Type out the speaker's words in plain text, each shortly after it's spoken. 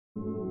Hey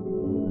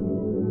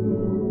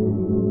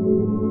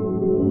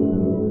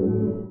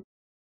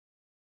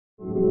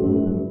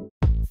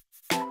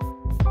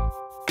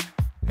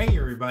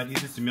everybody,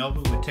 this is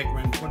Melvin with Tech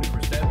Run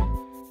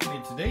 24/7.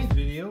 In today's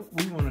video,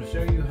 we want to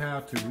show you how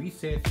to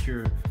reset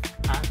your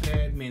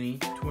iPad mini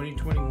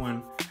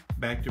 2021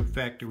 back to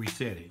factory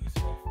settings.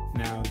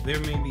 Now, there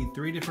may be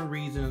three different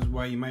reasons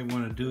why you might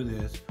want to do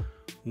this.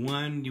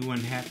 One, you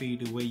weren't happy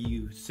the way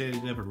you set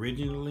it up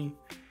originally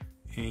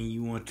and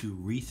you want to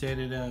reset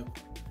it up.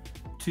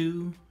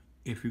 Two,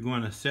 if you're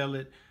going to sell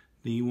it,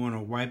 then you want to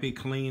wipe it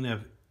clean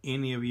of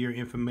any of your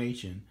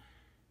information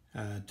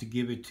to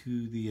give it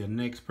to the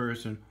next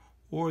person.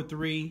 Or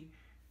three,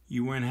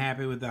 you weren't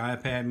happy with the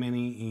iPad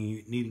mini and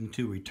you're needing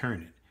to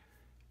return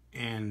it.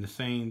 And the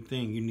same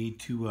thing, you need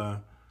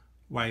to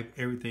wipe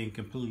everything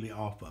completely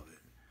off of it.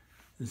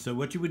 And so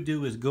what you would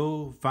do is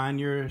go find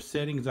your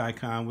settings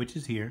icon, which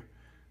is here.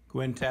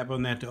 Go ahead and tap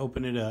on that to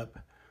open it up.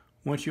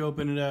 Once you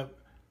open it up,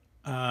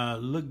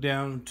 look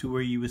down to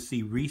where you would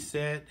see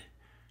reset,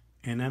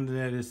 and under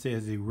that it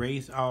says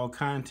erase all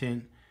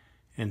content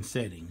and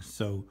settings.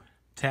 So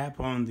tap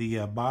on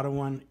the bottom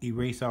one,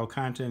 erase all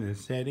content and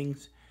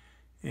settings,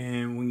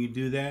 and when you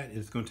do that,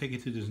 it's going to take you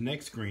to this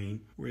next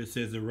screen where it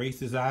says erase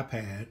this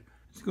iPad.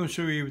 It's going to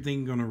show you everything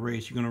you're going to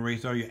erase. You're going to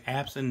erase all your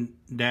apps and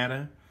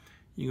data.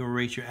 You're going to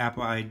erase your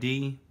Apple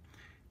ID.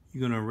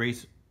 You're going to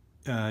erase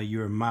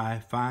your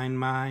Find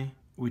My,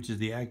 which is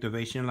the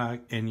activation lock,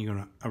 and you're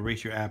going to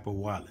erase your Apple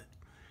Wallet.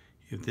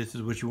 If this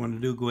is what you want to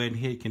do, go ahead and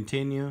hit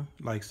continue,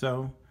 like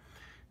so.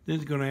 Then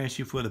it's going to ask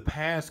you for the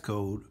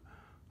passcode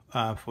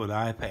for the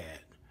iPad.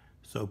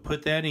 So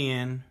put that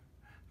in,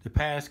 the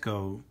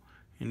passcode,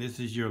 and this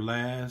is your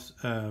last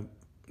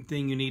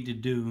thing you need to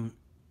do,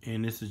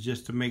 and this is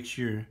just to make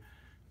sure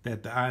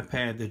that the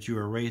iPad that you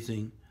are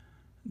erasing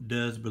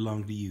does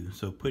belong to you.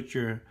 So put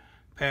your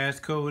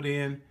passcode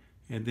in,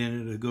 and then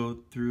it'll go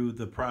through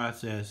the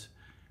process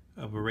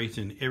of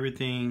erasing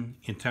everything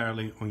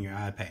entirely on your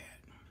iPad.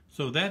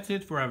 So that's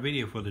it for our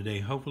video for today.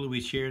 Hopefully we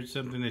shared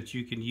something that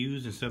you can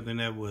use and something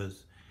that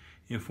was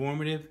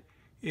informative.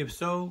 If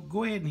so,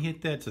 go ahead and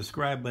hit that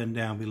subscribe button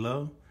down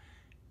below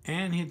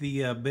and hit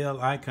the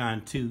bell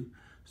icon too,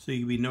 so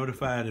you'll be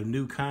notified of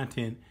new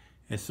content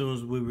as soon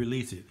as we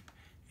release it.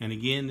 And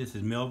again, this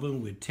is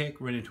Melvin with Tech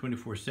Running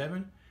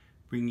 24/7,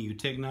 bringing you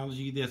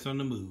technology that's on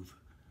the move.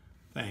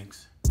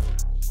 Thanks.